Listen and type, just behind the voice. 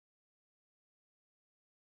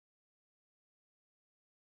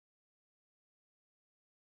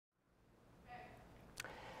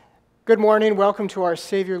Good morning. Welcome to our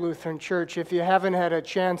Savior Lutheran Church. If you haven't had a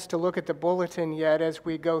chance to look at the bulletin yet as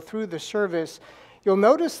we go through the service, you'll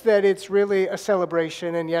notice that it's really a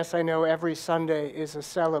celebration. And yes, I know every Sunday is a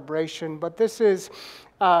celebration, but this is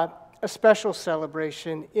a special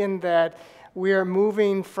celebration in that we are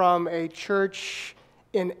moving from a church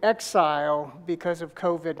in exile because of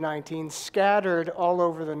COVID-19, scattered all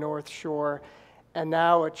over the North Shore, and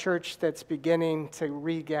now a church that's beginning to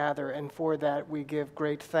regather, and for that we give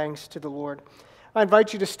great thanks to the Lord. I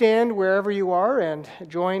invite you to stand wherever you are and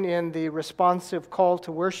join in the responsive call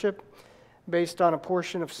to worship based on a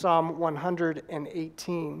portion of Psalm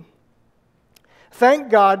 118. Thank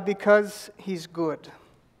God because He's good.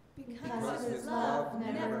 Because His love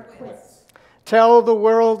never quits. Tell the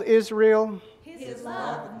world, Israel. His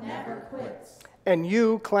love never quits. And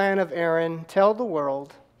you, clan of Aaron, tell the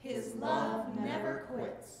world. His love never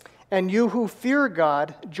quits. And you who fear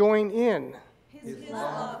God, join in. His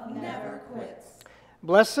love never quits.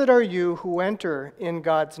 Blessed are you who enter in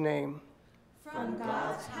God's name. From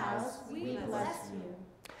God's house we bless you.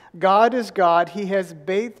 God is God. He has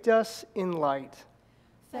bathed us in light.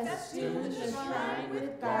 Festoon the shrine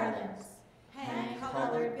with garlands. Hang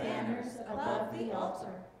colored banners above the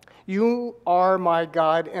altar. You are my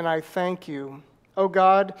God, and I thank you. O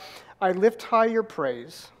God, I lift high your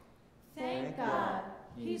praise. Thank God,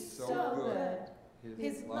 He's so good.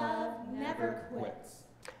 His love never quits.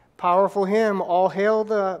 Powerful hymn, all hail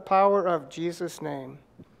the power of Jesus' name.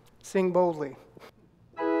 Sing boldly.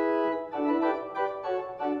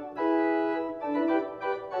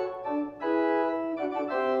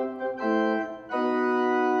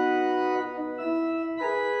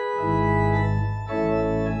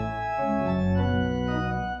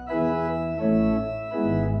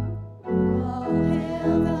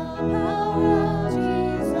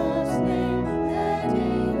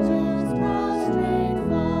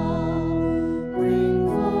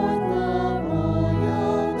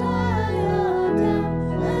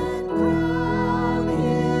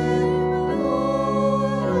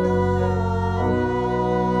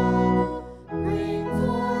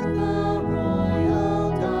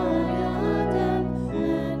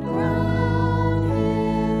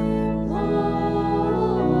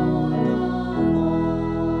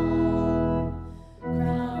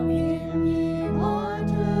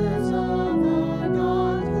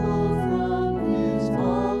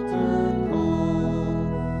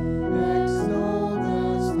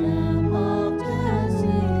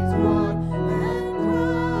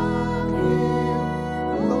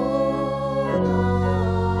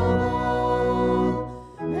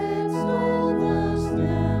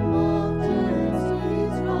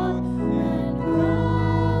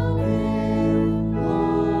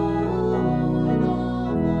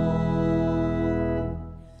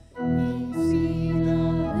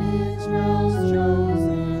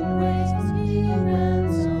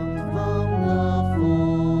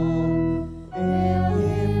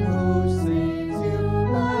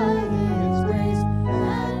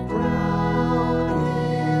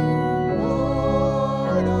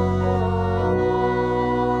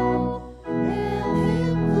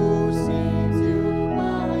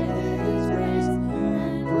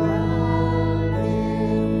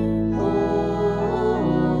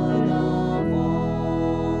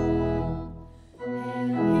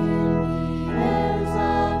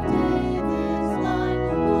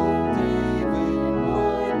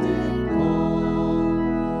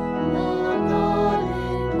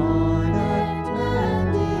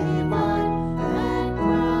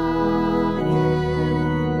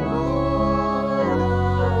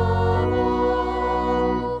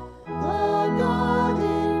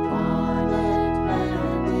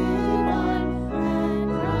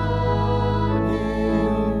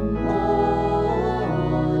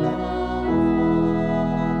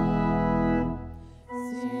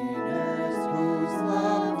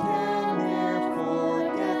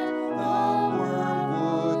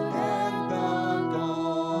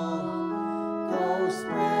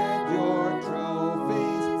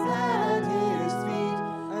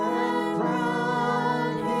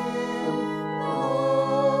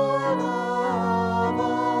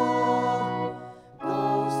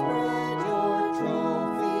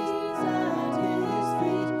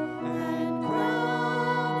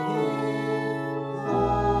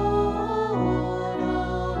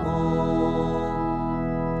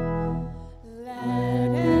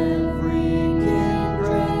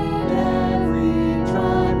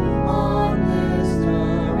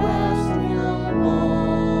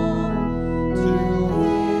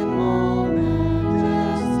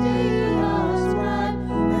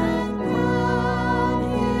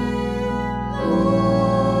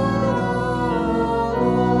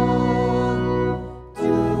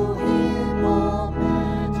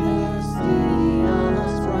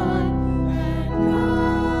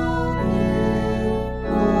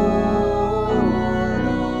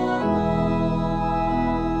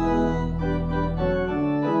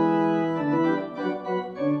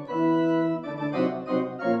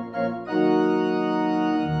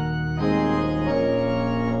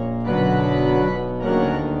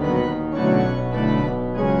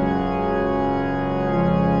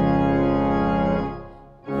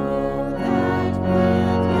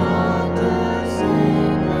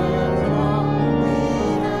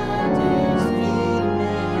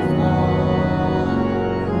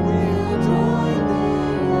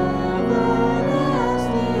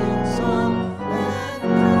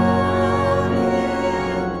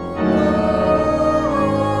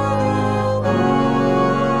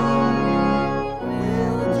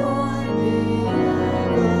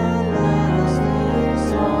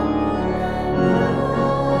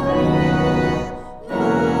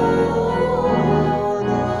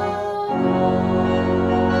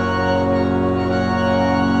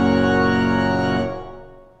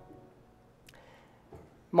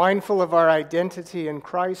 Mindful of our identity in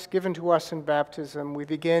Christ given to us in baptism, we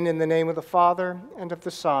begin in the name of the Father, and of the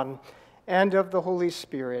Son, and of the Holy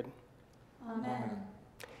Spirit. Amen.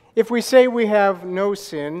 If we say we have no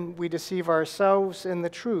sin, we deceive ourselves, and the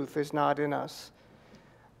truth is not in us.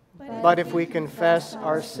 But if we confess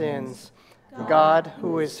our sins, God,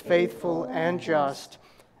 who is faithful and just,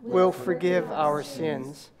 will forgive our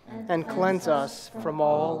sins and cleanse us from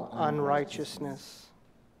all unrighteousness.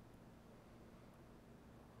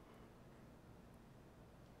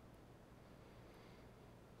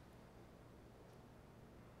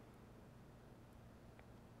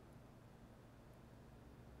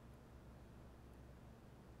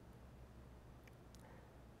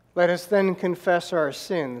 Let us then confess our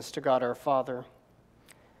sins to God our Father.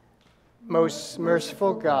 Most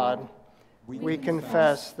merciful God, we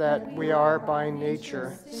confess that we are by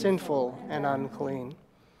nature sinful and unclean.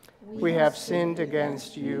 We have sinned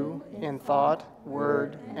against you in thought,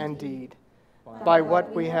 word, and deed, by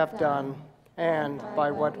what we have done and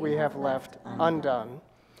by what we have left undone.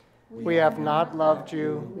 We have not loved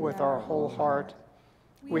you with our whole heart.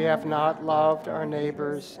 We have not loved our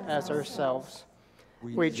neighbors as ourselves.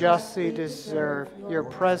 We justly deserve your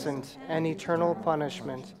present and eternal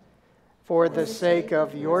punishment. For the sake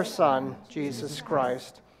of your Son, Jesus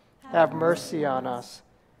Christ, have mercy on us.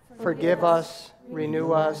 Forgive us,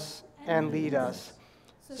 renew us, and lead us,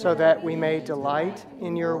 so that we may delight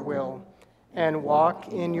in your will and walk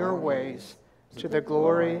in your ways, to the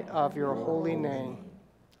glory of your holy name.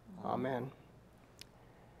 Amen.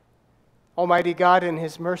 Almighty God, in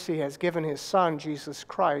his mercy, has given his Son, Jesus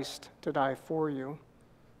Christ, to die for you.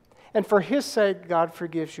 And for his sake, God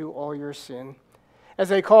forgives you all your sin. As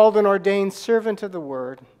a called and ordained servant of the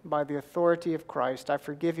word, by the authority of Christ, I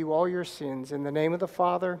forgive you all your sins in the name of the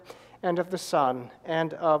Father, and of the Son,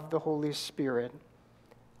 and of the Holy Spirit.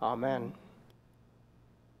 Amen.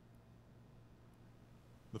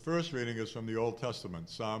 The first reading is from the Old Testament,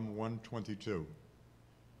 Psalm 122.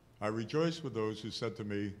 I rejoice with those who said to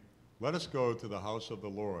me, "Let us go to the house of the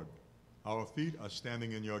Lord. Our feet are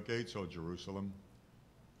standing in your gates, O Jerusalem."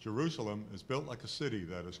 Jerusalem is built like a city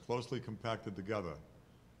that is closely compacted together.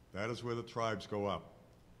 That is where the tribes go up,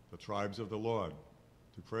 the tribes of the Lord,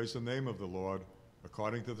 to praise the name of the Lord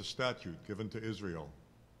according to the statute given to Israel.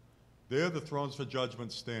 There the thrones for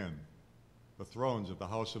judgment stand, the thrones of the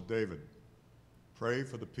house of David. Pray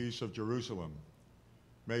for the peace of Jerusalem.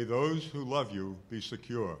 May those who love you be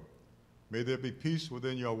secure. May there be peace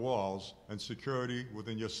within your walls and security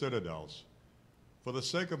within your citadels. For the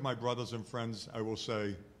sake of my brothers and friends, I will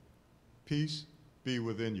say, peace be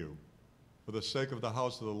within you. For the sake of the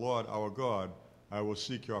house of the Lord our God, I will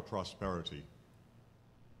seek your prosperity.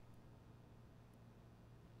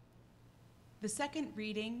 The second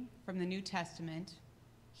reading from the New Testament,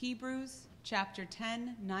 Hebrews chapter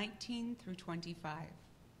 10, 19 through 25.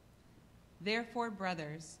 Therefore,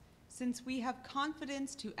 brothers, since we have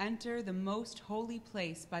confidence to enter the most holy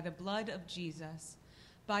place by the blood of Jesus,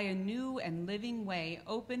 by a new and living way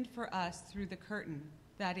opened for us through the curtain,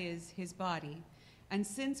 that is, his body. And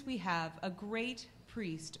since we have a great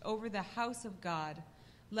priest over the house of God,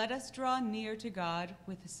 let us draw near to God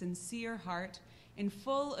with a sincere heart, in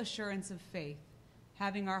full assurance of faith,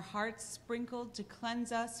 having our hearts sprinkled to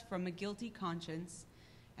cleanse us from a guilty conscience,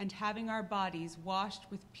 and having our bodies washed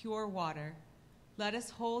with pure water. Let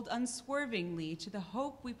us hold unswervingly to the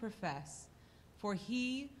hope we profess, for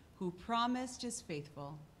he who promised is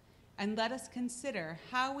faithful. And let us consider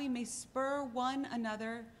how we may spur one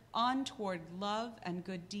another on toward love and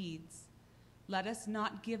good deeds. Let us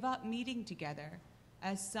not give up meeting together,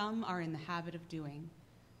 as some are in the habit of doing,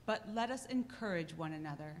 but let us encourage one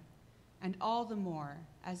another, and all the more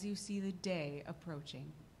as you see the day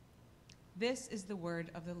approaching. This is the word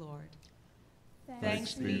of the Lord.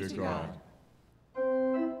 Thanks be to God.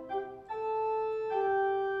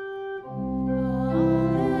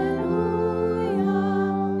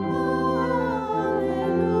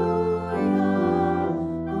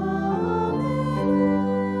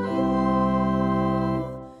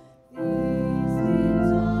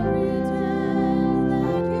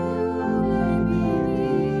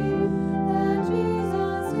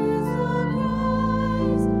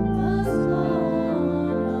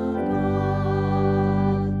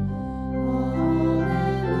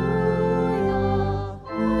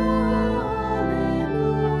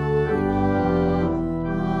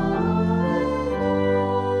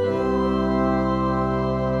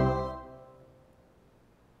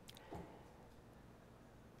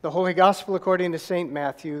 The Holy Gospel according to St.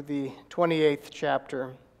 Matthew, the 28th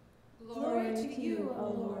chapter. Glory to you, O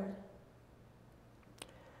Lord.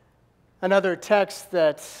 Another text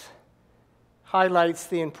that highlights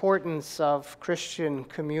the importance of Christian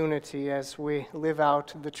community as we live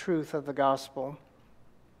out the truth of the gospel.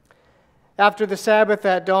 After the Sabbath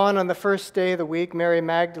at dawn on the first day of the week, Mary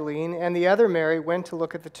Magdalene and the other Mary went to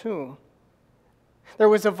look at the tomb. There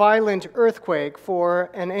was a violent earthquake, for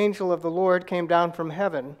an angel of the Lord came down from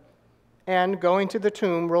heaven, and going to the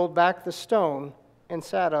tomb, rolled back the stone and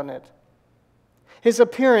sat on it. His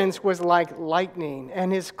appearance was like lightning,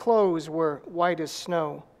 and his clothes were white as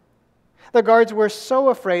snow. The guards were so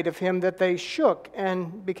afraid of him that they shook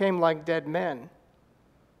and became like dead men.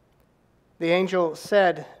 The angel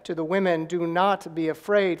said to the women, "Do not be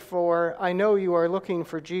afraid, for I know you are looking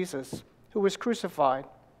for Jesus, who was crucified.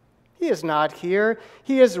 He is not here.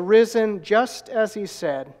 He is risen just as he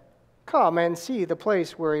said. Come and see the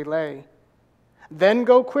place where he lay. Then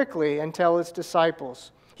go quickly and tell his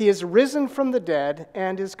disciples, he is risen from the dead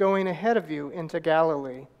and is going ahead of you into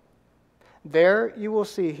Galilee. There you will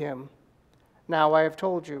see him. Now I have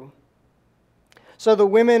told you." So the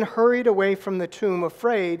women hurried away from the tomb,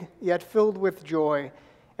 afraid, yet filled with joy,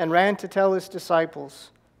 and ran to tell his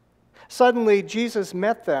disciples. Suddenly Jesus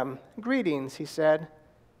met them. "Greetings," he said.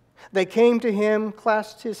 They came to him,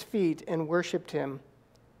 clasped his feet, and worshipped him.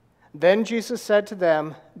 Then Jesus said to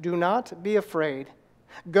them, "Do not be afraid.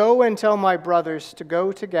 Go and tell my brothers to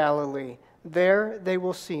go to Galilee. There they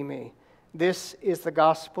will see me." This is the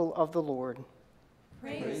gospel of the Lord.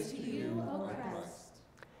 Praise to you, O Christ.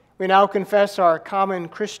 We now confess our common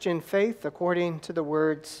Christian faith according to the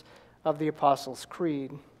words of the Apostles'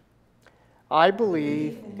 Creed. I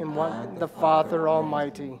believe in one, the Father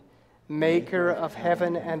Almighty, maker of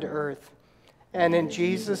heaven and earth, and in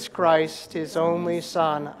Jesus Christ, his only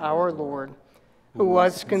Son, our Lord, who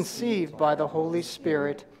was conceived by the Holy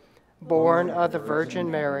Spirit, born of the Virgin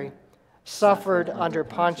Mary, suffered under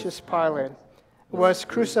Pontius Pilate, was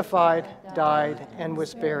crucified, died, and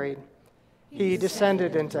was buried. He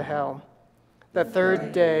descended into hell. The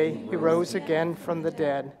third day he rose again from the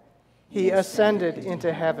dead. He ascended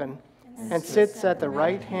into heaven and sits at the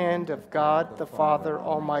right hand of God the Father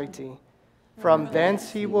Almighty. From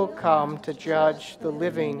thence he will come to judge the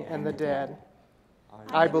living and the dead.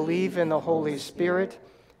 I believe in the Holy Spirit,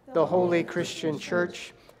 the holy Christian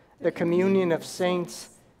Church, the communion of saints,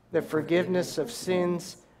 the forgiveness of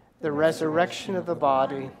sins, the resurrection of the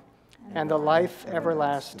body, and the life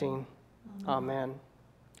everlasting. Amen.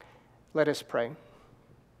 Let us pray.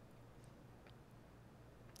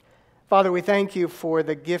 Father, we thank you for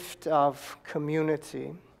the gift of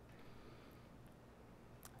community,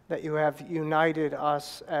 that you have united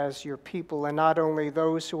us as your people, and not only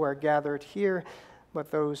those who are gathered here,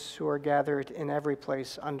 but those who are gathered in every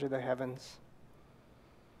place under the heavens.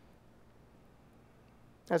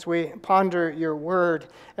 As we ponder your word,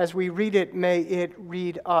 as we read it, may it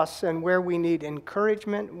read us. And where we need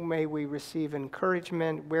encouragement, may we receive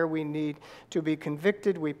encouragement. Where we need to be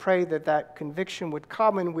convicted, we pray that that conviction would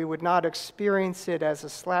come and we would not experience it as a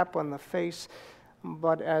slap on the face,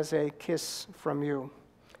 but as a kiss from you,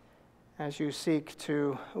 as you seek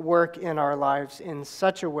to work in our lives in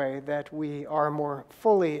such a way that we are more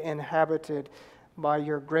fully inhabited by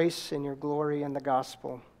your grace and your glory in the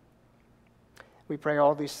gospel. We pray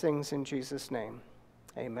all these things in Jesus' name.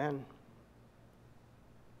 Amen.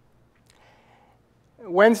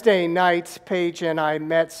 Wednesday night, Paige and I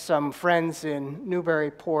met some friends in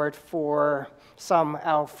Newburyport for some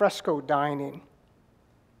al fresco dining.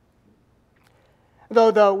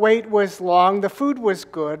 Though the wait was long, the food was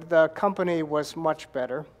good, the company was much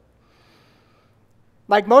better.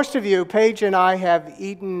 Like most of you, Paige and I have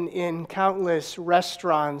eaten in countless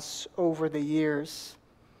restaurants over the years.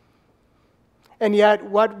 And yet,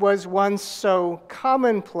 what was once so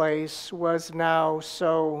commonplace was now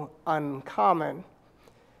so uncommon.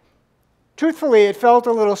 Truthfully, it felt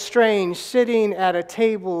a little strange sitting at a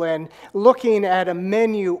table and looking at a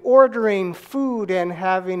menu, ordering food and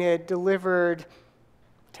having it delivered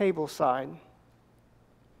tableside.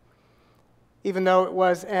 Even though it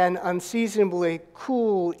was an unseasonably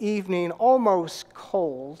cool evening, almost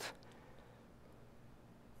cold,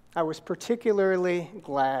 I was particularly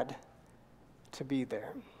glad to be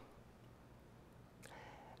there.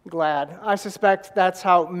 Glad. I suspect that's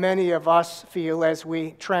how many of us feel as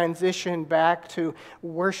we transition back to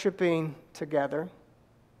worshiping together.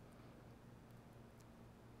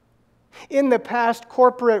 In the past,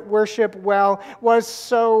 corporate worship, was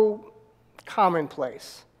so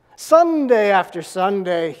commonplace. Sunday after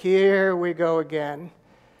Sunday, here we go again.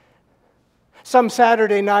 Some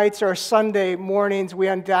Saturday nights or Sunday mornings, we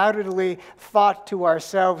undoubtedly thought to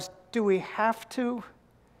ourselves, do we have to?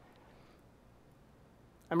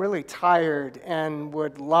 I'm really tired and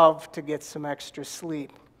would love to get some extra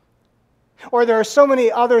sleep. Or there are so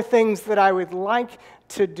many other things that I would like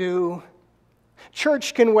to do.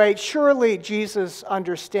 Church can wait. Surely Jesus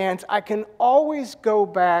understands. I can always go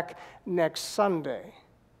back next Sunday.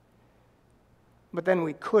 But then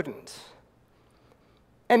we couldn't.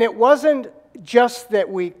 And it wasn't just that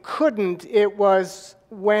we couldn't, it was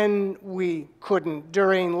when we couldn't,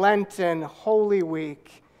 during Lent and Holy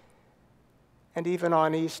Week, and even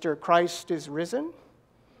on Easter. Christ is risen.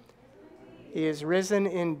 He is risen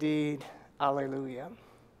indeed. Alleluia.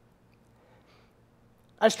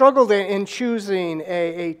 I struggled in choosing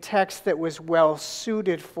a text that was well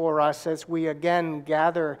suited for us as we again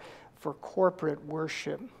gather for corporate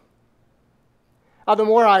worship. The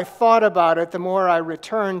more I thought about it, the more I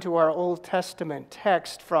returned to our Old Testament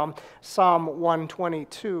text from Psalm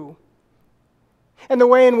 122. And the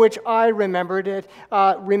way in which I remember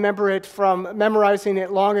it from memorizing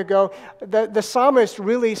it long ago, the psalmist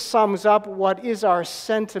really sums up what is our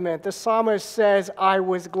sentiment. The psalmist says, I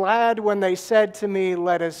was glad when they said to me,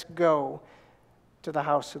 let us go to the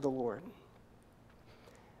house of the Lord.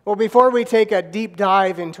 Well, before we take a deep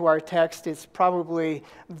dive into our text, it's probably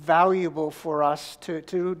valuable for us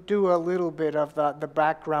to do a little bit of the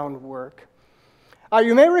background work.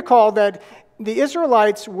 You may recall that the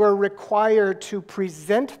Israelites were required to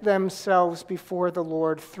present themselves before the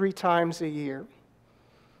Lord 3 times a year.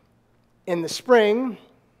 In the spring,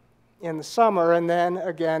 in the summer, and then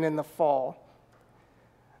again in the fall.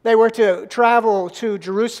 They were to travel to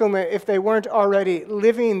Jerusalem, if they weren't already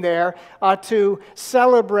living there, to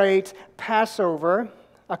celebrate Passover,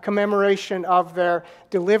 a commemoration of their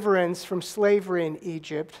deliverance from slavery in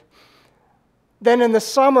Egypt. Then in the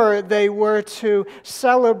summer, they were to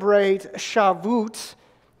celebrate Shavuot,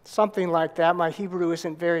 something like that. My Hebrew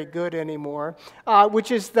isn't very good anymore, which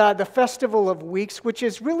is the Festival of Weeks, which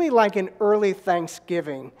is really like an early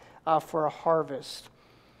Thanksgiving for a harvest.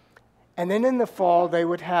 And then in the fall, they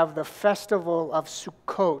would have the Festival of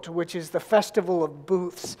Sukkot, which is the Festival of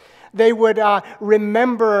Booths. They would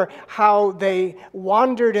remember how they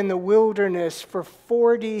wandered in the wilderness for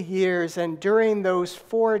 40 years, and during those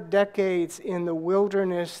 4 decades in the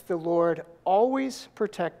wilderness, the Lord always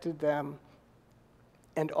protected them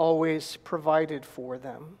and always provided for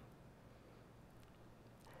them.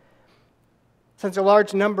 Since a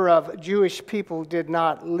large number of Jewish people did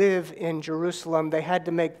not live in Jerusalem, they had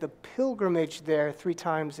to make the pilgrimage there 3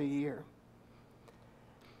 times a year.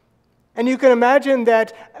 And you can imagine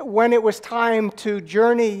that when it was time to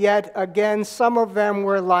journey yet again, some of them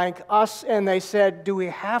were like us and they said, do we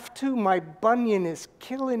have to? My bunion is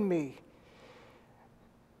killing me.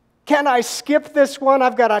 Can I skip this one?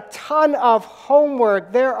 I've got a ton of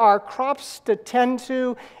homework. There are crops to tend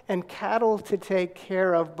to and cattle to take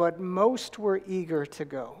care of, but most were eager to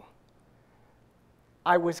go.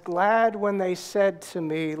 I was glad when they said to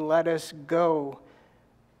me, let us go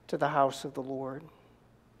to the house of the Lord.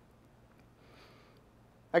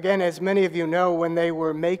 Again, as many of you know, when they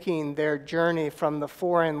were making their journey from the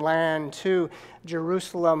foreign land to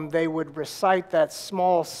Jerusalem, they would recite that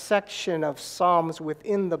small section of Psalms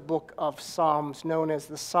within the book of Psalms known as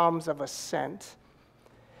the Psalms of Ascent.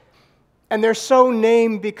 And they're so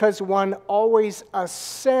named because one always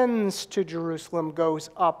ascends to Jerusalem, goes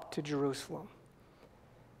up to Jerusalem.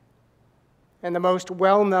 And the most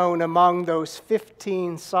well-known among those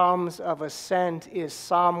 15 Psalms of Ascent is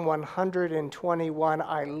Psalm 121,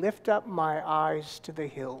 I lift up my eyes to the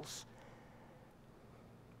hills.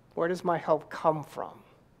 Where does my help come from?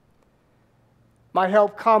 My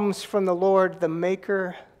help comes from the Lord, the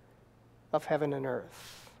maker of heaven and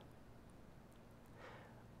earth.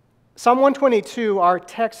 Psalm 122, our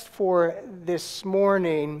text for this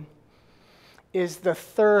morning, is the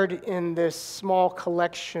third in this small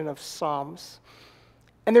collection of Psalms.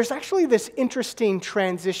 And there's actually this interesting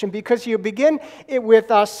transition because you begin it with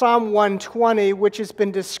Psalm 120, which has been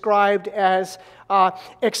described as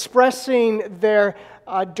expressing their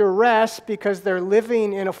duress because they're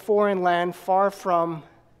living in a foreign land far from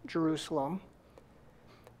Jerusalem.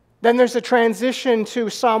 Then there's a transition to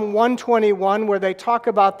Psalm 121 where they talk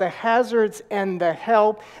about the hazards and the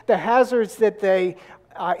help, the hazards that they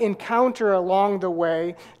encounter along the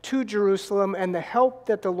way to Jerusalem and the help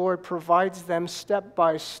that the Lord provides them step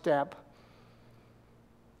by step.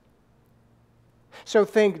 So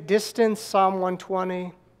think distance, Psalm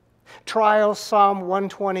 120, trial, Psalm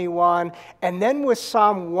 121, and then with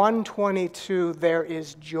Psalm 122, there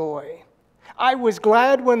is joy. I was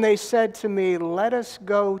glad when they said to me, let us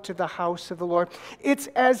go to the house of the Lord. It's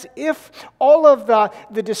as if all of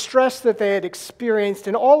the distress that they had experienced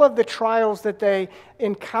and all of the trials that they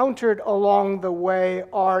encountered along the way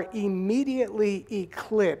are immediately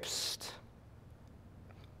eclipsed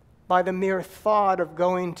by the mere thought of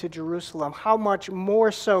going to Jerusalem. How much more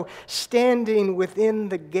so standing within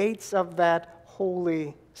the gates of that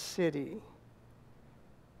holy city.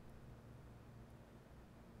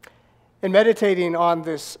 In meditating on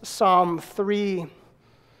this Psalm, 3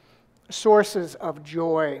 sources of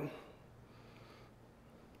joy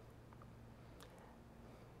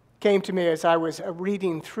came to me as I was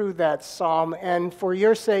reading through that psalm. And for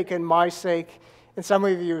your sake and my sake, and some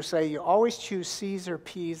of you say you always choose C's or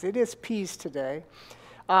P's. It is P's today.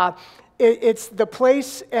 It's the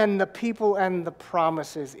place and the people and the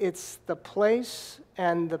promises. It's the place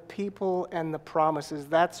and the people and the promises.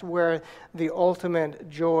 That's where the ultimate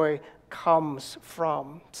joy comes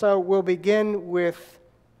from. So we'll begin with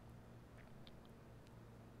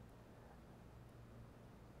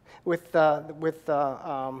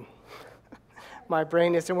my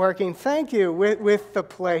brain isn't working. Thank you. With the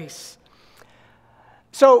place.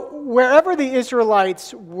 So wherever the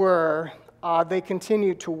Israelites were, they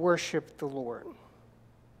continued to worship the Lord.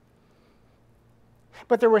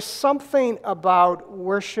 But there was something about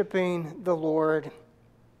worshiping the Lord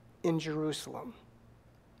in Jerusalem.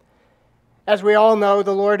 As we all know,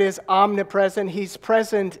 the Lord is omnipresent. He's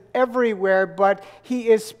present everywhere, but he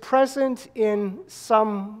is present in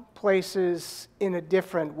some places in a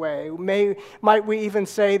different way. Might we even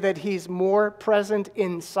say that he's more present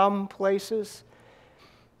in some places?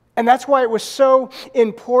 And that's why it was so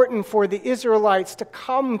important for the Israelites to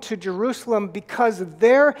come to Jerusalem, because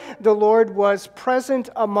there the Lord was present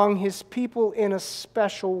among his people in a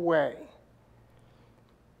special way.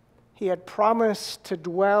 He had promised to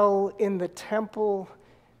dwell in the temple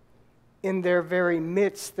in their very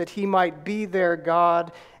midst, that he might be their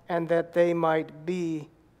God and that they might be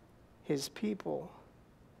his people.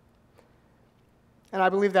 And I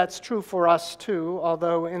believe that's true for us too,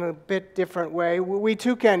 although in a bit different way. We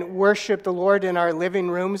too can worship the Lord in our living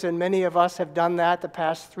rooms, and many of us have done that the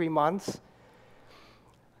past 3 months.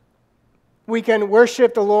 We can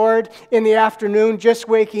worship the Lord in the afternoon, just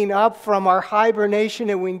waking up from our hibernation,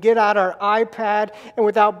 and we can get out our iPad, and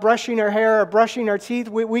without brushing our hair or brushing our teeth,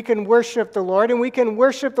 we can worship the Lord. And we can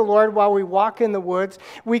worship the Lord while we walk in the woods.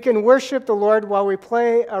 We can worship the Lord while we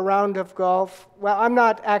play a round of golf. Well, I'm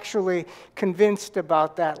not actually convinced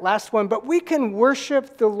about that last one, but we can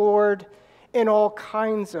worship the Lord in all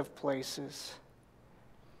kinds of places.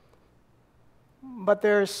 But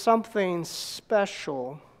there's something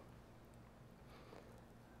special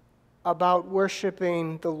about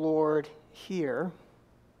worshiping the Lord here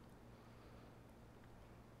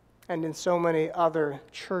and in so many other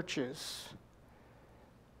churches.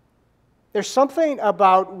 There's something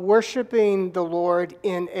about worshiping the Lord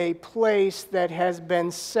in a place that has been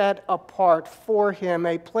set apart for him,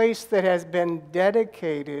 a place that has been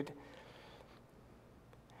dedicated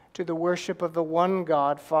to the worship of the one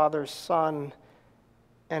God, Father, Son,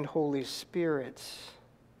 and Holy Spirit.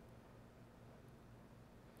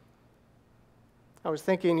 I was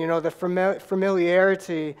thinking, the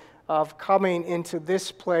familiarity of coming into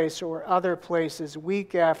this place or other places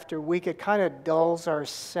week after week, it kind of dulls our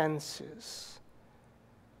senses.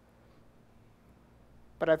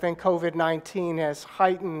 But I think COVID-19 has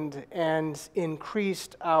heightened and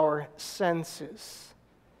increased our senses.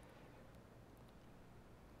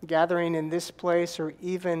 Gathering in this place or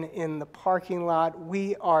even in the parking lot,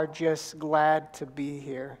 we are just glad to be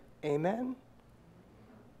here. Amen?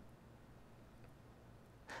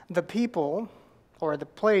 The people, or the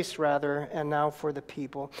place rather, and now for the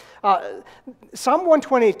people. Psalm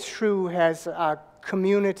 122 has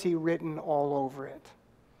community written all over it.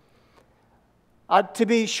 To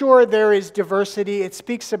be sure, there is diversity. It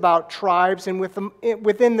speaks about tribes, and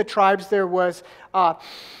within the tribes there was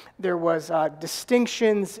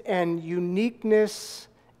distinctions and uniqueness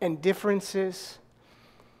and differences.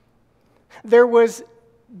 There was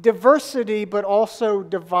diversity, but also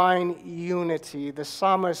divine unity. The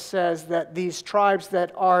psalmist says that these tribes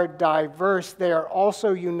that are diverse, they are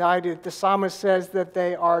also united. The psalmist says that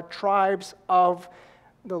they are tribes of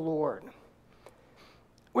the Lord,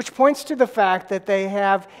 which points to the fact that they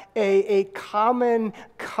have a common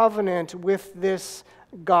covenant with this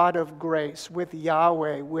God of grace, with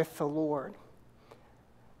Yahweh, with the Lord.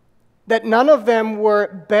 That none of them were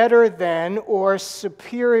better than or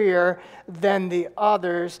superior than the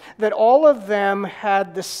others, that all of them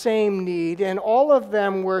had the same need, and all of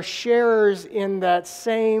them were sharers in that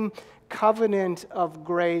same covenant of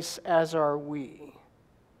grace as are we.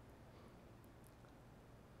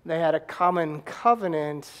 They had a common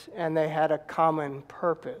covenant, and they had a common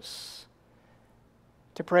purpose: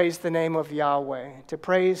 to praise the name of Yahweh, to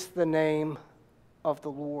praise the name of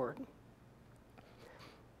the Lord.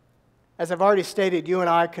 As I've already stated, you and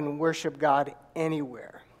I can worship God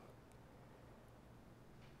anywhere.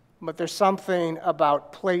 But there's something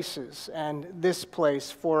about places, and this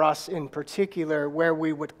place for us in particular, where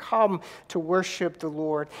we would come to worship the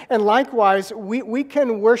Lord. And likewise, we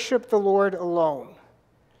can worship the Lord alone.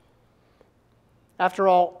 After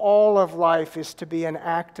all of life is to be an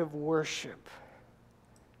act of worship.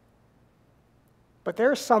 But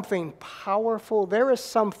there is something powerful, there is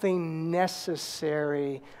something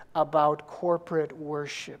necessary about corporate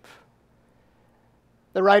worship.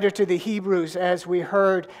 The writer to the Hebrews, as we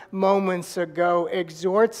heard moments ago,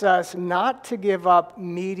 exhorts us not to give up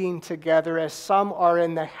meeting together as some are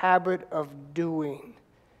in the habit of doing,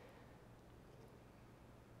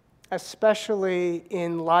 especially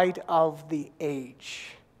in light of the age.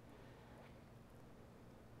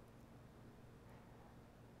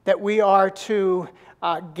 That we are to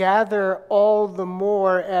gather all the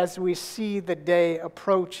more as we see the day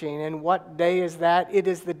approaching. And what day is that? It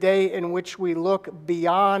is the day in which we look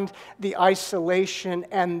beyond the isolation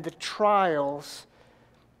and the trials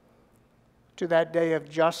to that day of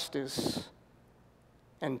justice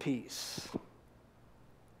and peace.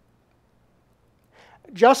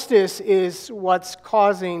 Justice is what's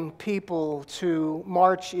causing people to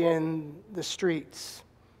march in the streets.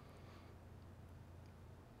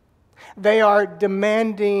 They are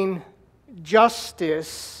demanding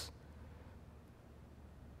justice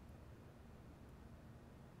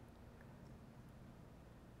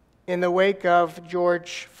in the wake of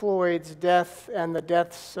George Floyd's death and the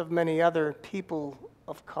deaths of many other people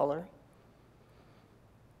of color.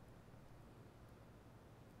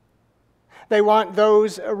 They want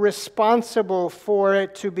those responsible for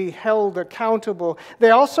it to be held accountable. They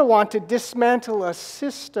also want to dismantle a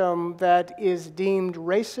system that is deemed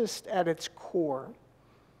racist at its core.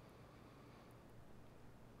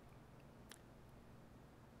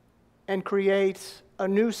 And create a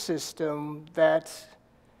new system that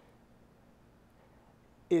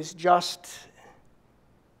is just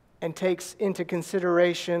and takes into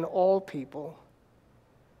consideration all people.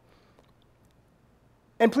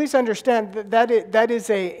 And please understand that is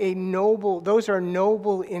a noble, those are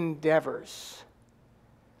noble endeavors.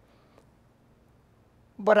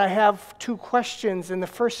 But I have two questions, and the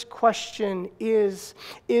first question is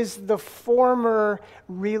the former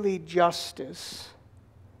really justice?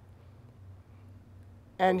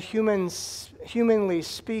 And humanly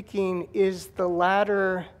speaking, is the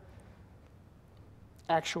latter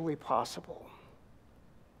actually possible?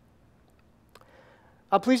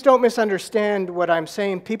 Please don't misunderstand what I'm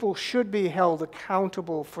saying. People should be held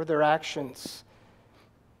accountable for their actions,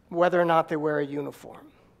 whether or not they wear a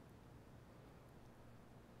uniform.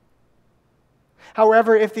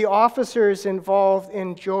 However, if the officers involved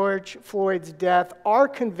in George Floyd's death are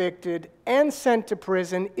convicted and sent to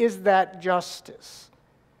prison, is that justice?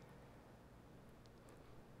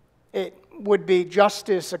 It would be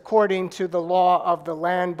justice according to the law of the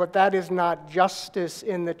land, but that is not justice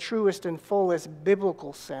in the truest and fullest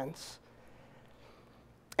biblical sense.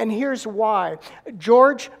 And here's why.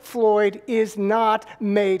 George Floyd is not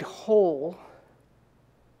made whole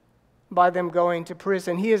by them going to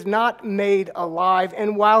prison. He is not made alive,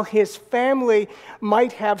 and while his family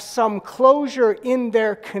might have some closure in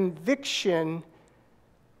their conviction,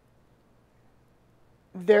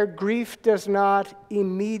 their grief does not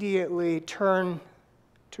immediately turn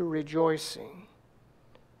to rejoicing.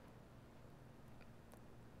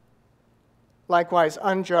 Likewise,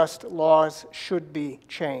 unjust laws should be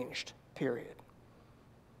changed, period.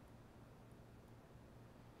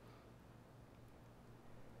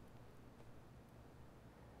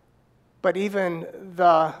 But even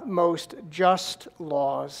the most just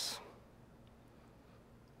laws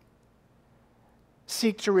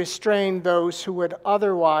seek to restrain those who would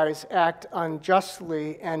otherwise act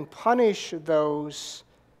unjustly and punish those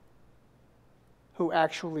who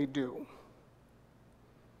actually do.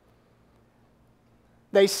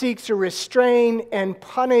 They seek to restrain and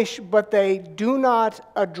punish, but they do not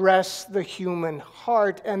address the human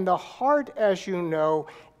heart. And the heart, as you know,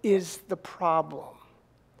 is the problem.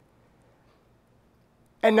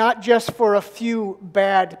 And not just for a few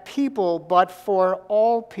bad people, but for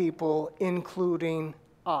all people, including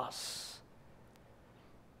us.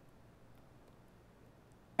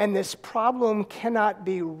 And this problem cannot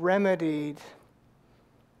be remedied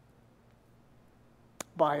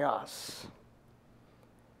by us.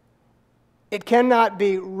 It cannot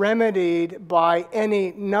be remedied by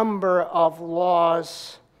any number of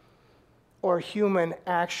laws or human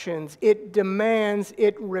actions. It demands,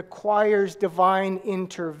 it requires divine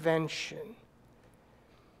intervention.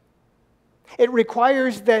 It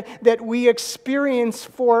requires that we experience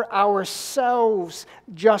for ourselves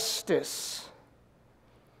justice.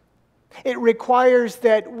 It requires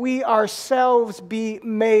that we ourselves be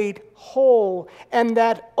made whole, and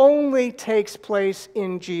that only takes place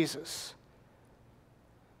in Jesus,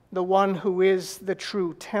 the one who is the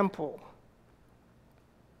true temple.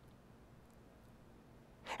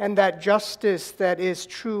 And that justice that is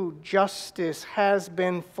true justice has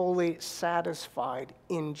been fully satisfied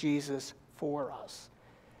in Jesus for us.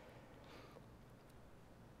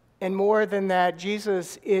 And more than that,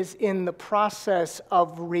 Jesus is in the process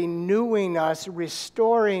of renewing us,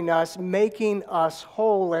 restoring us, making us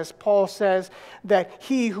whole. As Paul says, that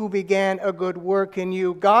he who began a good work in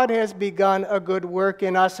you, God has begun a good work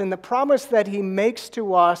in us. And the promise that he makes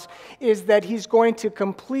to us is that he's going to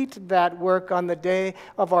complete that work on the day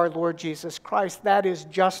of our Lord Jesus Christ. That is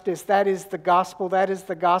justice. That is the gospel. That is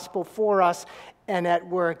the gospel for us and at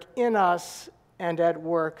work in us and at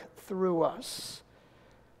work through us.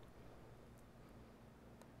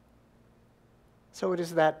 So it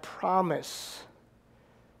is that promise,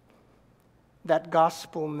 that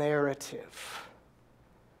gospel narrative,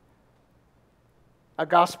 a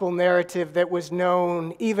gospel narrative that was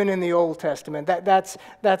known even in the Old Testament. That's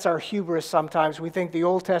our hubris sometimes. We think the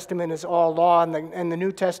Old Testament is all law and the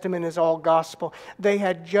New Testament is all gospel. They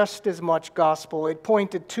had just as much gospel. It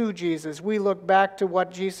pointed to Jesus. We look back to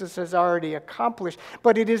what Jesus has already accomplished.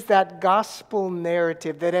 But it is that gospel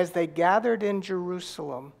narrative that as they gathered in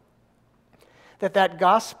Jerusalem, that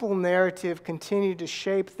gospel narrative continued to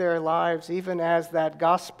shape their lives, even as that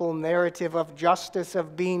gospel narrative of justice,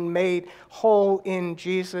 of being made whole in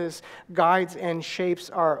Jesus, guides and shapes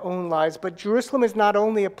our own lives. But Jerusalem is not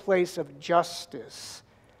only a place of justice.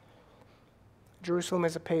 Jerusalem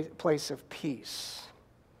is a place of peace.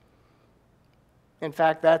 In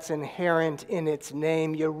fact, that's inherent in its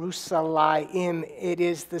name, Jerusalem. It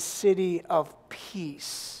is the city of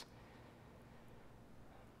peace.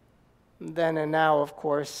 Then and now, of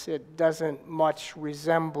course, it doesn't much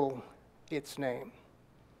resemble its name.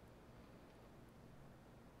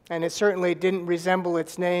 And it certainly didn't resemble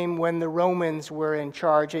its name when the Romans were in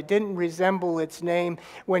charge. It didn't resemble its name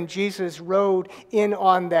when Jesus rode in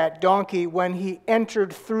on that donkey, when he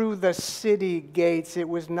entered through the city gates. It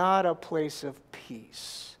was not a place of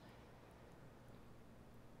peace.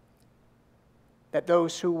 That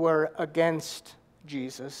those who were against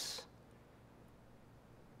Jesus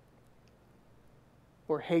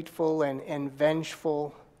were hateful and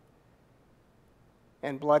vengeful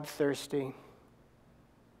and bloodthirsty.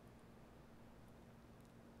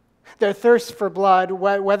 Their thirst for blood,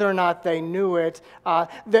 whether or not they knew it,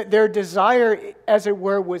 their desire, as it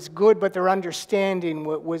were, was good, but their understanding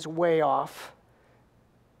was way off.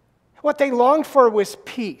 What they longed for was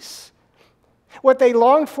peace. What they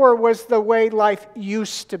longed for was the way life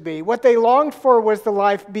used to be. What they longed for was the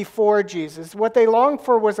life before Jesus. What they longed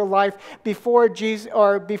for was a life before Jesus,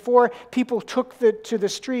 or before people took to the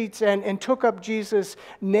streets and took up Jesus'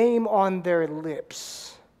 name on their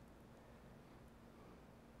lips.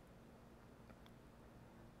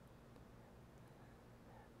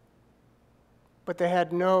 But they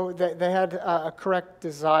had a correct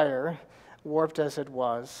desire, warped as it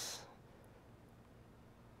was,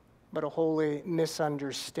 but a holy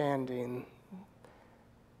misunderstanding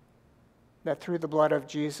that through the blood of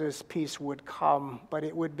Jesus, peace would come, but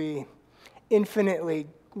it would be infinitely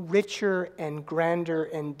richer and grander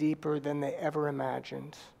and deeper than they ever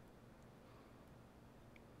imagined.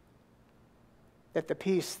 That the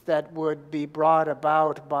peace that would be brought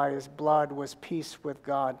about by his blood was peace with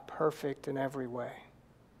God, perfect in every way.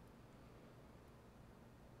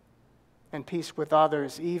 And peace with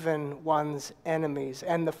others, even one's enemies.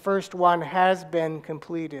 And the first one has been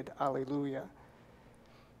completed. Alleluia.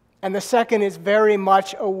 And the second is very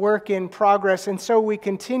much a work in progress. And so we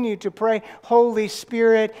continue to pray, Holy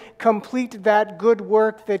Spirit, complete that good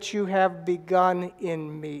work that you have begun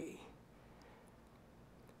in me.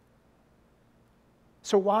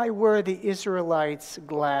 So why were the Israelites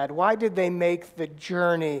glad? Why did they make the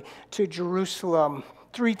journey to Jerusalem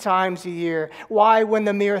 3 times a year? Why, when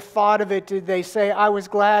the mere thought of it, did they say, I was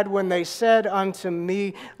glad when they said unto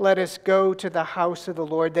me, let us go to the house of the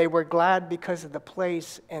Lord? They were glad because of the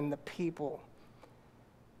place and the people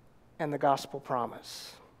and the gospel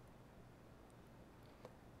promise.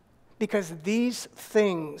 Because these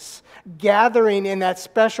things, gathering in that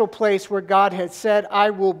special place where God had said, I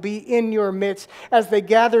will be in your midst, as they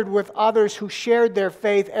gathered with others who shared their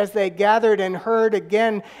faith, as they gathered and heard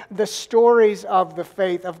again the stories of the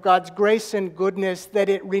faith, of God's grace and goodness, that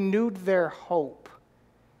it renewed their hope.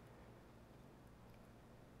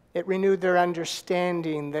 It renewed their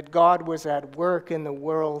understanding that God was at work in the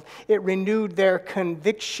world. It renewed their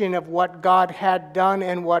conviction of what God had done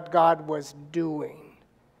and what God was doing.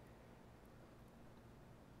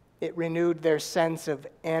 It renewed their sense of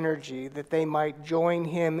energy that they might join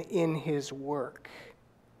him in his work.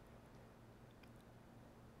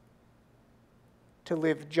 To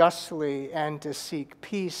live justly and to seek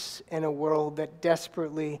peace in a world that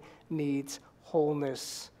desperately needs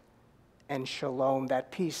wholeness and shalom, that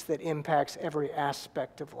peace that impacts every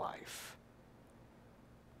aspect of life.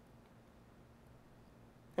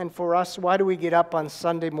 And for us, why do we get up on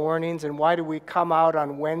Sunday mornings, and why do we come out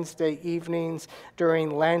on Wednesday evenings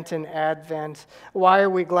during Lent and Advent? Why are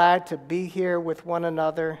we glad to be here with one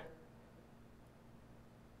another?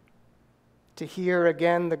 To hear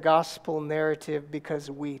again the gospel narrative, because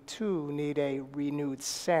we too need a renewed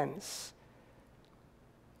sense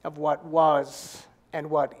of what was and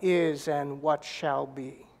what is and what shall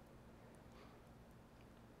be.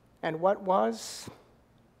 And what was?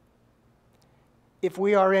 If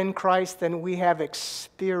we are in Christ, then we have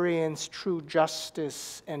experienced true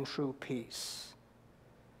justice and true peace.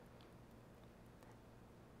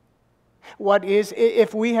 What is,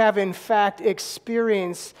 if we have in fact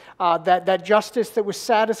experienced that justice that was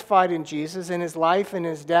satisfied in Jesus, in his life, in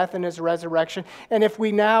his death, and his resurrection, and if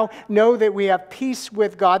we now know that we have peace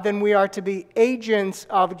with God, then we are to be agents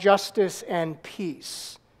of justice and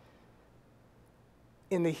peace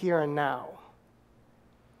in the here and now.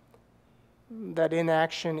 That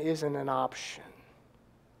inaction isn't an option.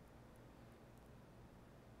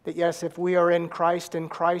 That yes, if we are in Christ and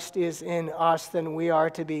Christ is in us, then we are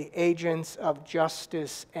to be agents of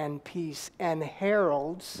justice and peace and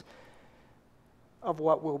heralds of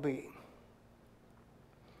what will be.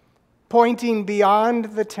 Pointing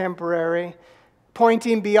beyond the temporary,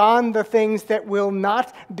 pointing beyond the things that will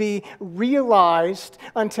not be realized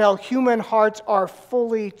until human hearts are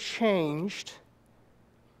fully changed.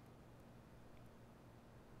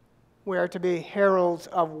 We are to be heralds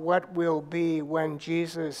of what will be when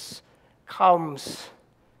Jesus comes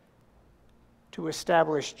to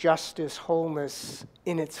establish justice, wholeness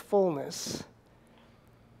in its fullness,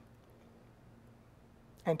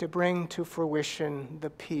 and to bring to fruition the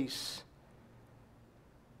peace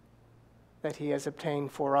that he has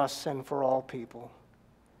obtained for us and for all people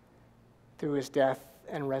through his death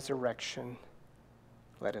and resurrection.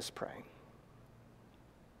 Let us pray.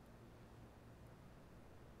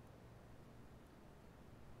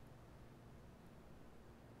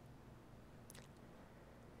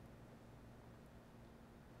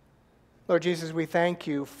 Lord Jesus, we thank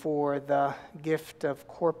you for the gift of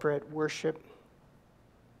corporate worship,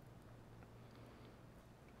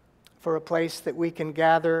 for a place that we can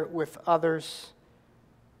gather with others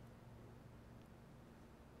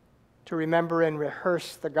to remember and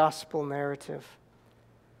rehearse the gospel narrative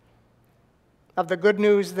of the good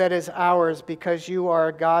news that is ours, because you are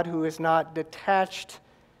a God who is not detached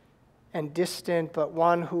and distant, but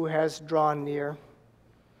one who has drawn near.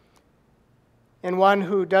 And one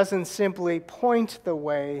who doesn't simply point the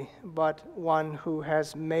way, but one who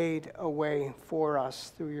has made a way for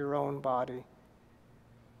us through your own body.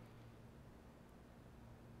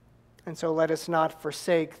 And so let us not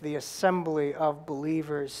forsake the assembly of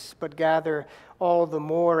believers, but gather all the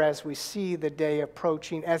more as we see the day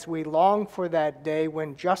approaching, as we long for that day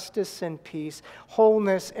when justice and peace,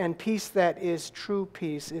 wholeness and peace that is true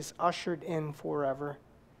peace, is ushered in forever.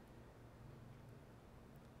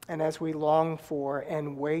 And as we long for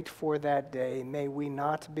and wait for that day, may we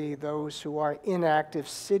not be those who are inactive,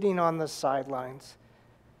 sitting on the sidelines,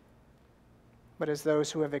 but as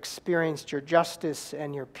those who have experienced your justice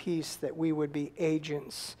and your peace, that we would be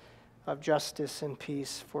agents of justice and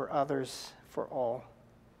peace for others, for all.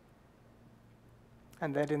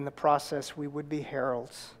 And that in the process we would be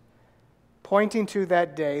heralds, pointing to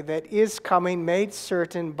that day that is coming, made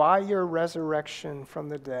certain by your resurrection from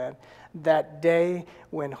the dead, that day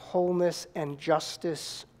when wholeness and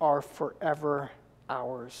justice are forever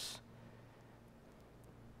ours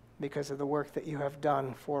because of the work that you have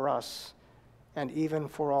done for us and even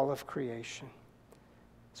for all of creation.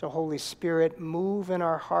 So Holy Spirit, move in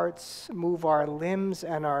our hearts, move our limbs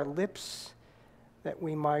and our lips, that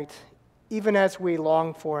we might, even as we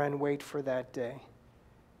long for and wait for that day,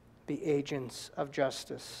 be agents of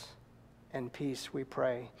justice and peace, we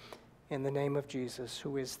pray. In the name of Jesus,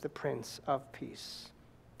 who is the Prince of Peace.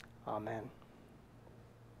 Amen.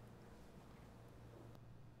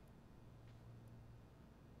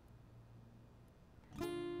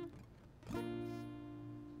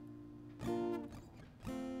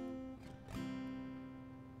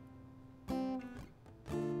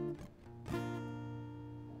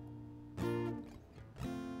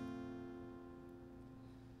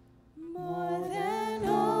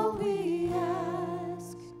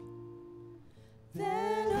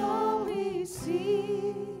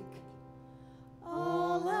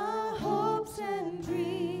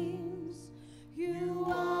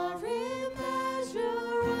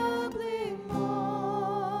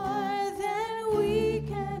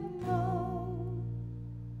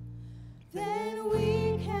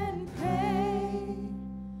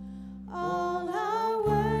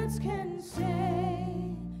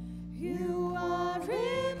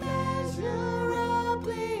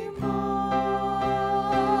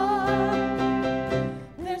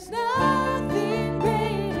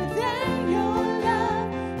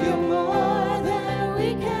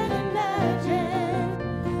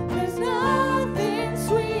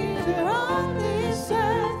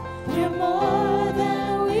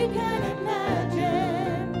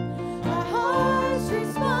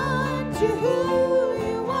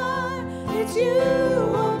 you,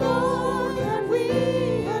 oh Lord, that we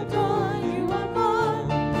adore. You are more.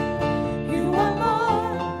 You are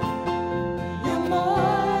more. You're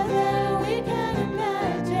more than we can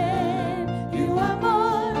imagine. You are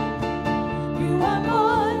more. You are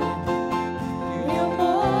more. You're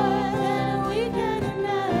more than we can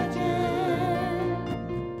imagine.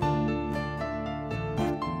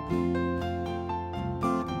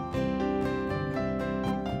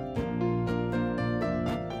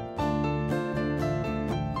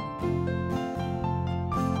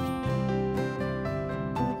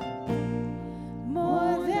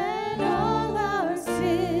 More than all our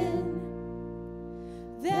sin,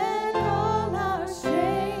 than all our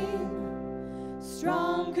shame,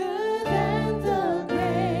 stronger than the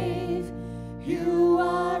grave. You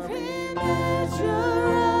are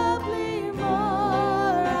immeasurably more.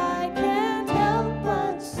 I can't help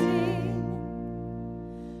but sing,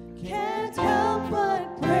 can't help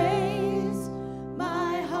but praise.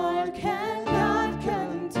 My heart cannot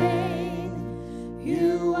contain.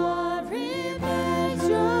 You are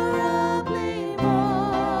immeasurably more.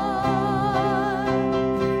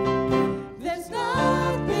 There's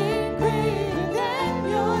nothing greater than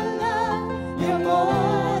your love. You're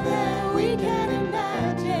more than we can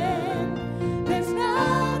imagine. There's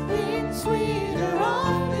nothing sweeter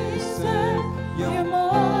on this earth. You're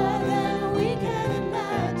more than we can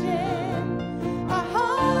imagine. Our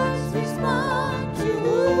hearts respond to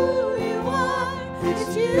who you are.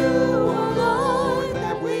 It's you, oh Lord,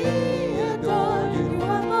 that we adore. You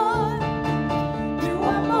are more. You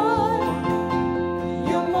are more.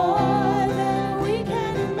 You're more than we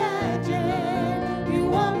can imagine.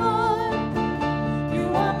 You are more.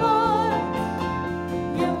 You are more.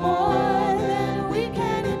 You're more than we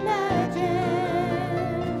can imagine.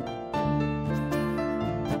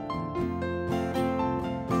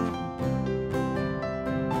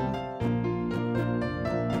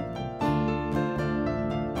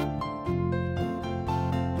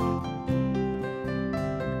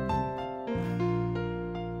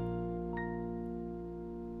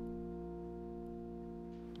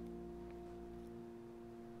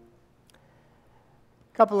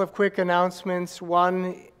 Couple of quick announcements.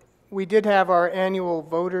 One, we did have our annual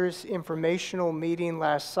voters informational meeting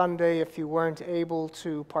last Sunday. If you weren't able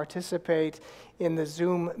to participate in the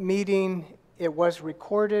Zoom meeting, it was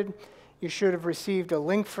recorded. You should have received a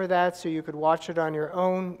link for that so you could watch it on your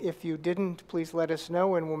own. If you didn't, please let us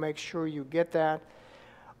know and we'll make sure you get that.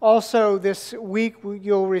 Also, this week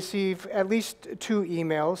you'll receive at least 2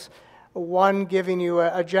 emails. One giving you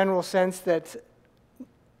a general sense that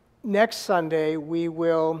next Sunday we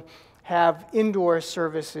will have indoor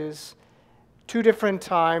services, 2 different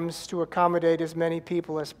times to accommodate as many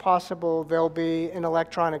people as possible. There'll be an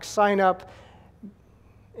electronic sign-up,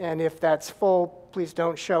 and if that's full, please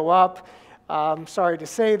don't show up. Sorry to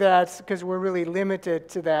say that, because we're really limited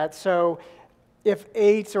to that. So if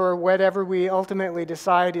 8 or whatever we ultimately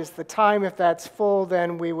decide is the time, if that's full,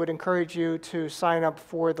 then we would encourage you to sign up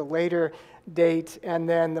for the later date, and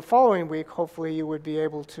then the following week, hopefully you would be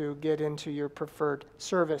able to get into your preferred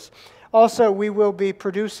service. Also, we will be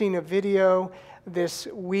producing a video this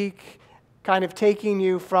week, kind of taking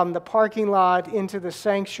you from the parking lot into the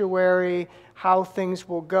sanctuary, how things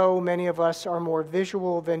will go. Many of us are more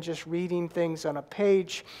visual than just reading things on a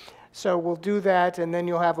page. So we'll do that, and then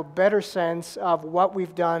you'll have a better sense of what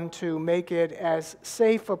we've done to make it as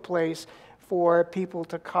safe a place for people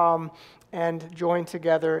to come and join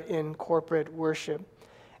together in corporate worship.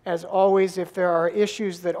 As always, if there are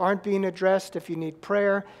issues that aren't being addressed, if you need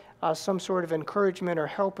prayer, some sort of encouragement or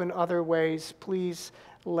help in other ways, please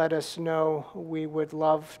let us know. We would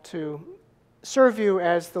love to serve you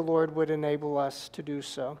as the Lord would enable us to do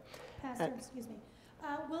so. Pastor, excuse me.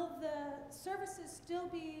 Will the services still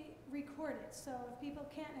be recorded? So if people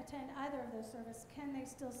can't attend either of those services, can they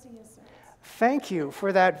still see a service? Thank you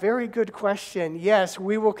for that very good question. Yes,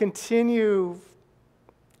 we will continue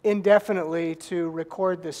indefinitely to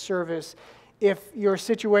record this service. If your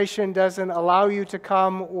situation doesn't allow you to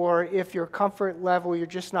come, or if your comfort level, you're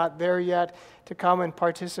just not there yet to come and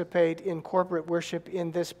participate in corporate worship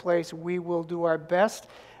in this place, we will do our best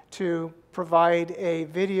to provide a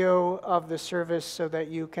video of the service so that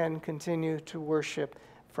you can continue to worship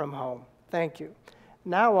from home. Thank you.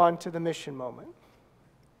 Now on to the mission moment.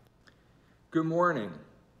 Good morning.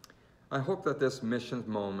 I hope that this missions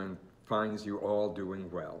moment finds you all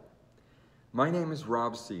doing well. My name is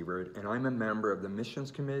Rob Sievert, and I'm a member of the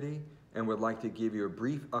Missions Committee and would like to give you a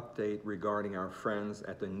brief update regarding our friends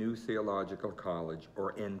at the New Theological College,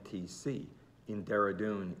 or NTC, in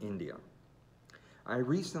Dehradun, India. I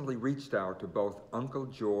recently reached out to both Uncle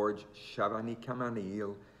George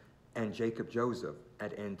Shavanikamanil and Jacob Joseph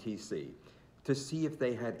at NTC to see if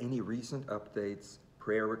they had any recent updates,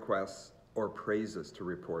 prayer requests, or praises to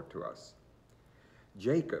report to us.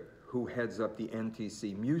 Jacob, who heads up the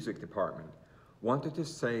NTC music department, wanted to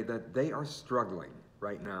say that they are struggling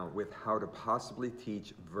right now with how to possibly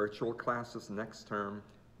teach virtual classes next term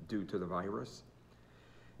due to the virus.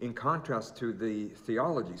 In contrast to the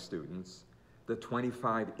theology students, the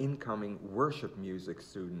 25 incoming worship music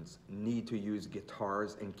students need to use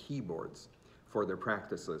guitars and keyboards for their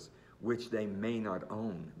practices, which they may not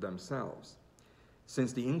own themselves.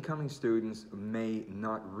 Since the incoming students may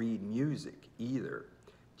not read music either,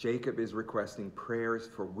 Jacob is requesting prayers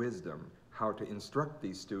for wisdom how to instruct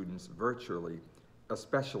these students virtually,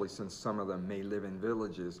 especially since some of them may live in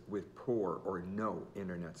villages with poor or no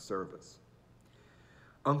internet service.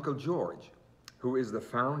 Uncle George, who is the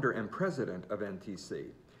founder and president of NTC,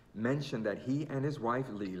 mentioned that he and his wife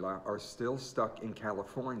Leela are still stuck in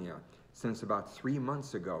California since about 3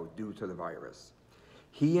 months ago due to the virus.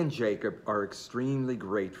 He and Jacob are extremely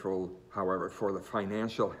grateful, however, for the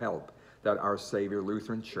financial help that Our Savior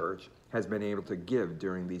Lutheran Church has been able to give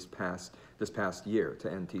during this past year to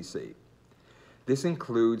NTC. This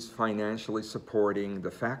includes financially supporting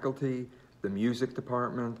the faculty, the music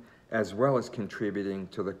department, as well as contributing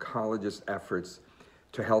to the college's efforts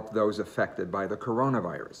to help those affected by the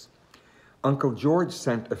coronavirus. Uncle George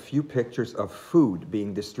sent a few pictures of food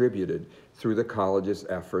being distributed through the college's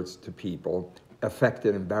efforts to people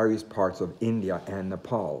affected in various parts of India and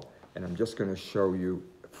Nepal. And I'm just going to show you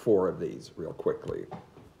 4 of these real quickly.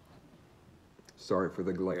 Sorry for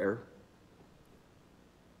the glare.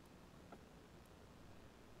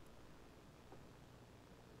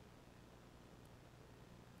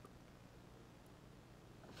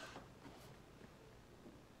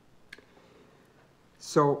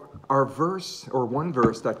 So our verse, or one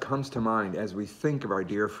verse that comes to mind as we think of our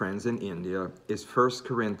dear friends in India, is 1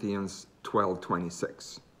 Corinthians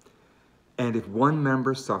 12:26. And if one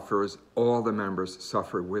member suffers, all the members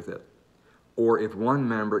suffer with it. Or if one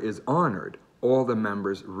member is honored, all the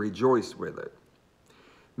members rejoice with it.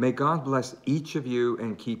 May God bless each of you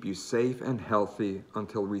and keep you safe and healthy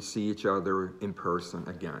until we see each other in person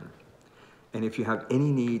again. And if you have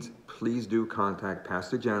any needs, please do contact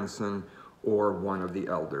Pastor Jensen or one of the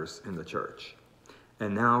elders in the church.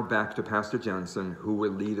 And now back to Pastor Jensen, who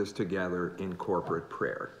will lead us together in corporate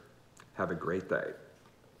prayer. Have a great day.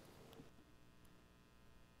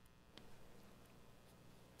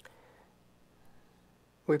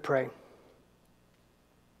 We pray.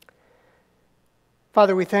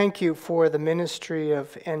 Father, we thank you for the ministry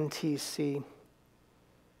of NTC,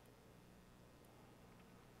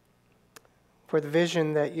 for the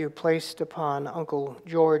vision that you placed upon Uncle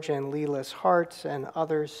George and Leela's hearts and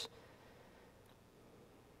others.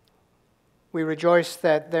 We rejoice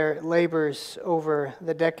that their labors over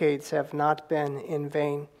the decades have not been in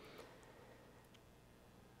vain,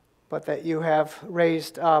 but that you have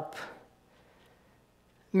raised up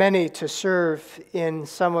many to serve in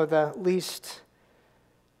some of the least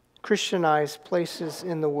Christianized places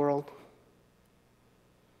in the world.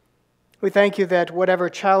 We thank you that whatever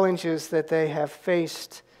challenges that they have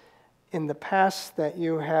faced in the past, that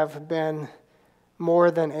you have been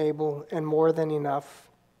more than able and more than enough.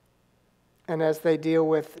 And as they deal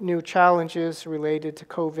with new challenges related to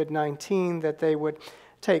COVID-19, that they would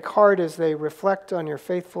take heart as they reflect on your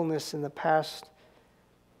faithfulness in the past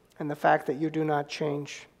and the fact that you do not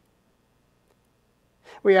change.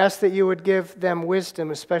 We ask that you would give them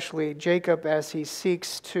wisdom, especially Jacob, as he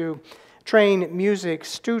seeks to train music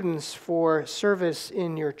students for service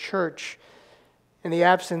in your church in the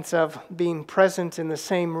absence of being present in the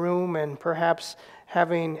same room and perhaps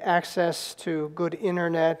having access to good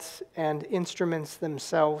internet and instruments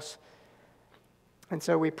themselves. And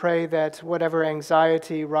so we pray that whatever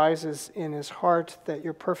anxiety rises in his heart, that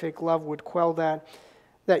your perfect love would quell that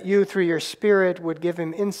you, through your Spirit, would give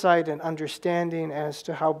him insight and understanding as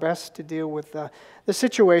to how best to deal with the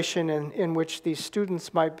situation in which these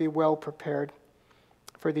students might be well prepared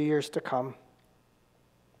for the years to come.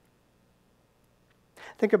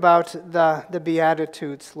 Think about the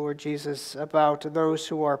Beatitudes, Lord Jesus, about those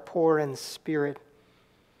who are poor in spirit.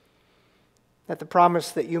 That the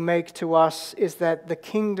promise that you make to us is that the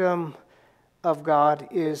kingdom of God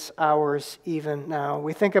is ours even now.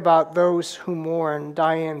 We think about those who mourn,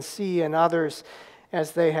 Diane C. and others,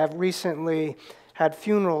 as they have recently had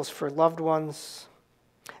funerals for loved ones.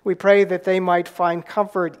 We pray that they might find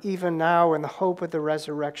comfort even now in the hope of the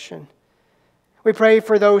resurrection. We pray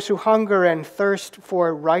for those who hunger and thirst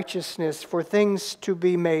for righteousness, for things to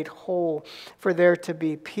be made whole, for there to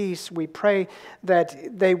be peace. We pray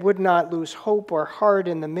that they would not lose hope or heart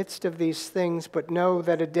in the midst of these things, but know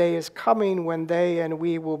that a day is coming when they and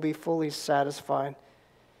we will be fully satisfied.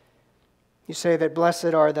 You say that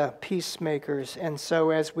blessed are the peacemakers, and so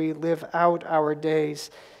as we live out our days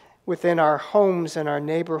within our homes and our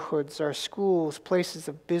neighborhoods, our schools, places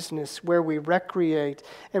of business, where we recreate,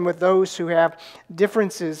 and with those who have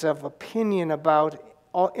differences of opinion about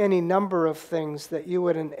any number of things, that you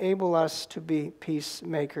would enable us to be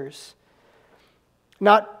peacemakers.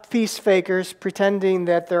 Not peace fakers pretending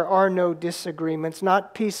that there are no disagreements,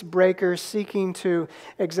 not peace breakers seeking to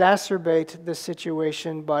exacerbate the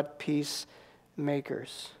situation, but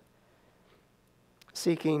peacemakers,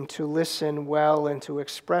 seeking to listen well and to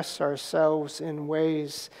express ourselves in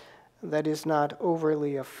ways that is not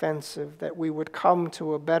overly offensive, that we would come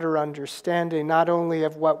to a better understanding not only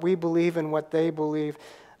of what we believe and what they believe,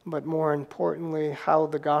 but more importantly, how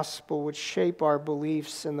the gospel would shape our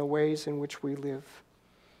beliefs and the ways in which we live.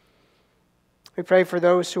 We pray for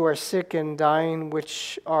those who are sick and dying,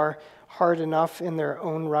 which are hard enough in their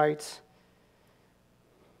own right,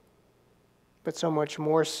 but so much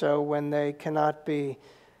more so when they cannot be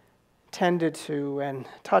tended to and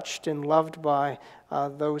touched and loved by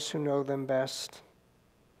those who know them best.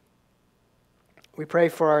 We pray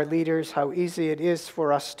for our leaders, how easy it is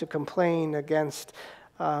for us to complain against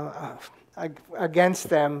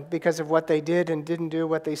them because of what they did and didn't do,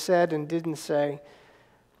 what they said and didn't say.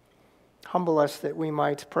 Humble us that we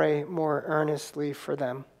might pray more earnestly for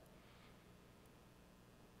them,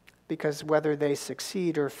 because whether they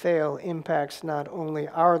succeed or fail impacts not only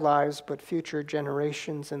our lives, but future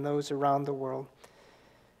generations and those around the world.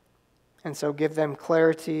 And so give them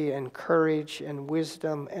clarity and courage and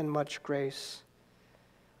wisdom and much grace.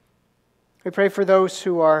 We pray for those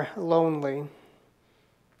who are lonely,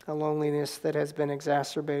 a loneliness that has been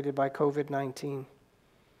exacerbated by COVID-19.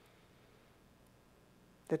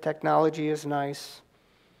 The technology is nice,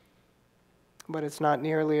 but it's not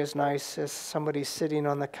nearly as nice as somebody sitting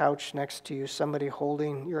on the couch next to you, somebody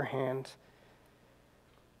holding your hand.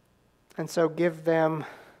 And so give them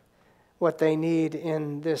what they need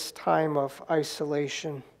in this time of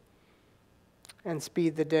isolation, and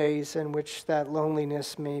speed the days in which that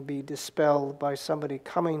loneliness may be dispelled by somebody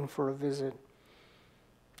coming for a visit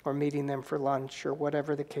or meeting them for lunch or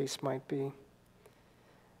whatever the case might be.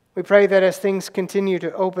 We pray that as things continue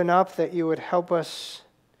to open up, that you would help us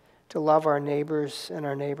to love our neighbors and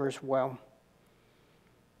our neighbors well.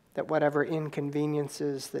 That whatever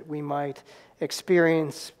inconveniences that we might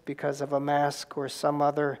experience because of a mask or some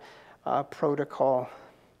other protocol,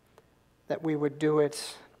 that we would do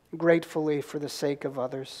it gratefully for the sake of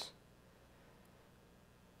others.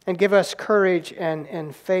 And give us courage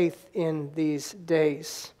and faith in these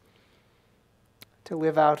days to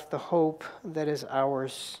live out the hope that is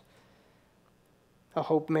ours. A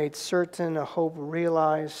hope made certain, a hope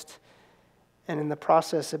realized, and in the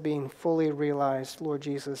process of being fully realized, Lord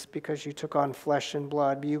Jesus, because you took on flesh and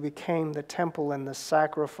blood, you became the temple and the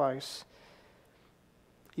sacrifice.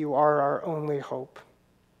 You are our only hope.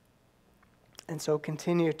 And so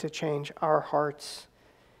continue to change our hearts,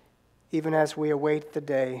 even as we await the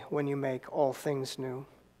day when you make all things new.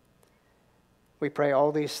 We pray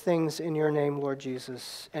all these things in your name, Lord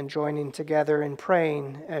Jesus, and joining together in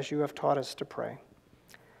praying as you have taught us to pray.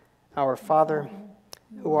 Our Father,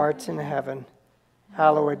 who art in heaven,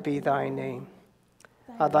 hallowed be thy name.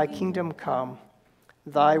 Thy kingdom come,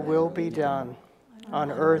 thy will be done, on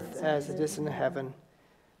earth as it is in heaven.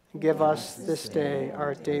 Give us this day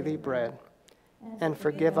our daily bread, and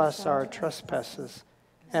forgive us our trespasses,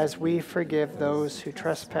 as we forgive those who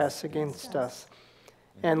trespass against us.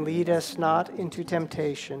 And lead us not into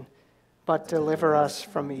temptation, but deliver us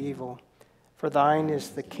from evil. For thine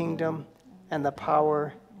is the kingdom, and the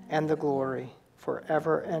power, and the glory,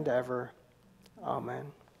 forever and ever.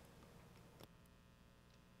 Amen.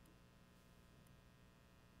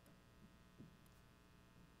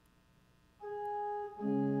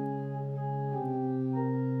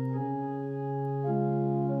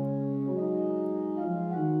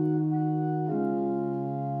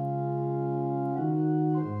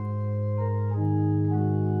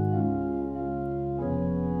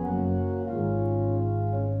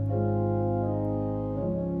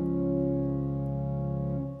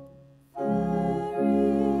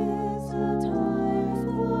 There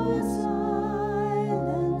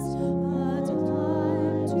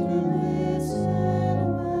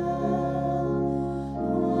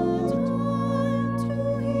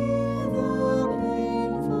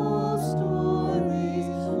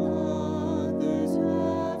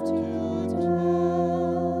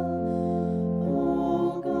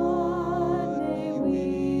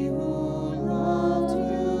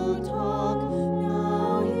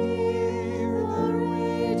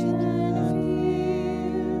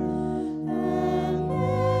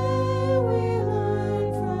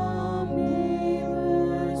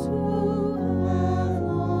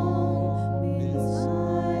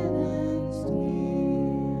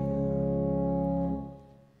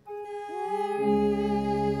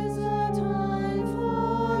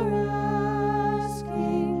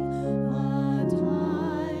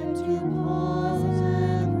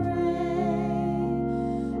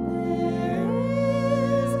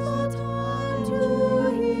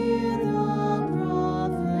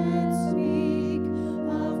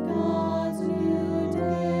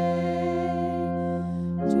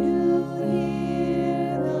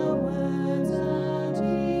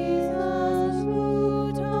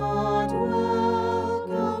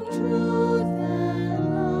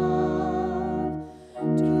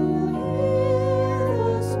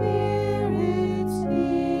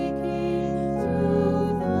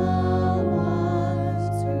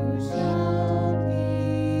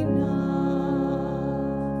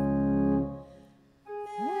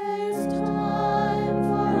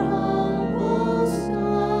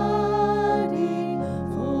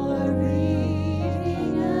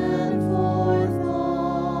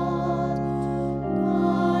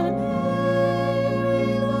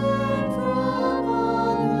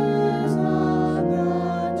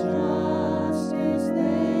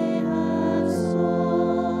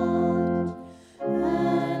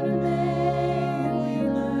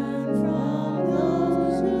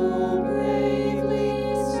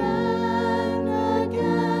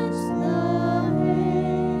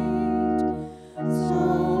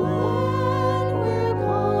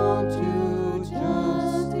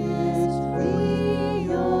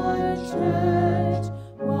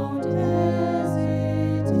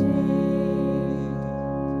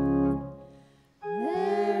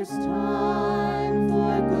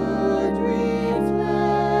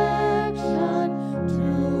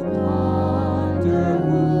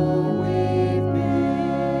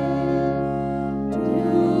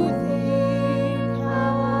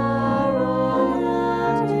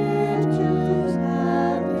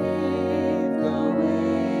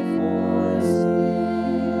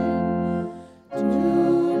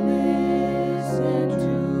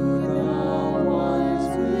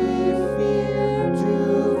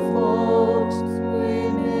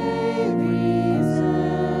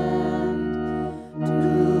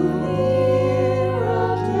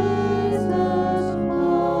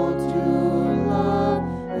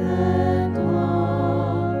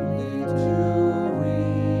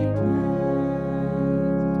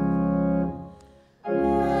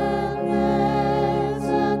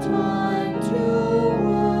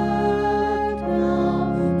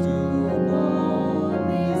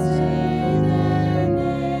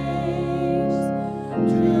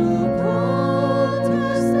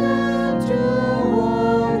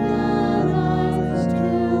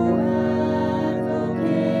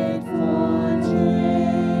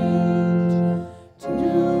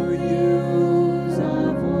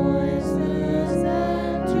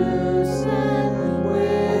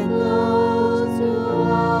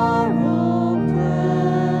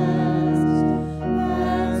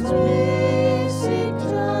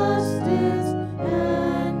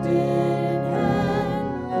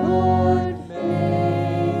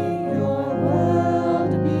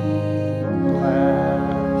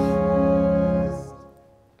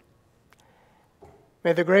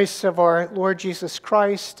May the grace of our Lord Jesus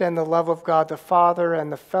Christ and the love of God the Father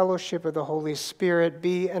and the fellowship of the Holy Spirit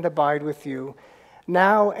be and abide with you,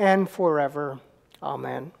 now and forever.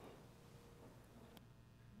 Amen.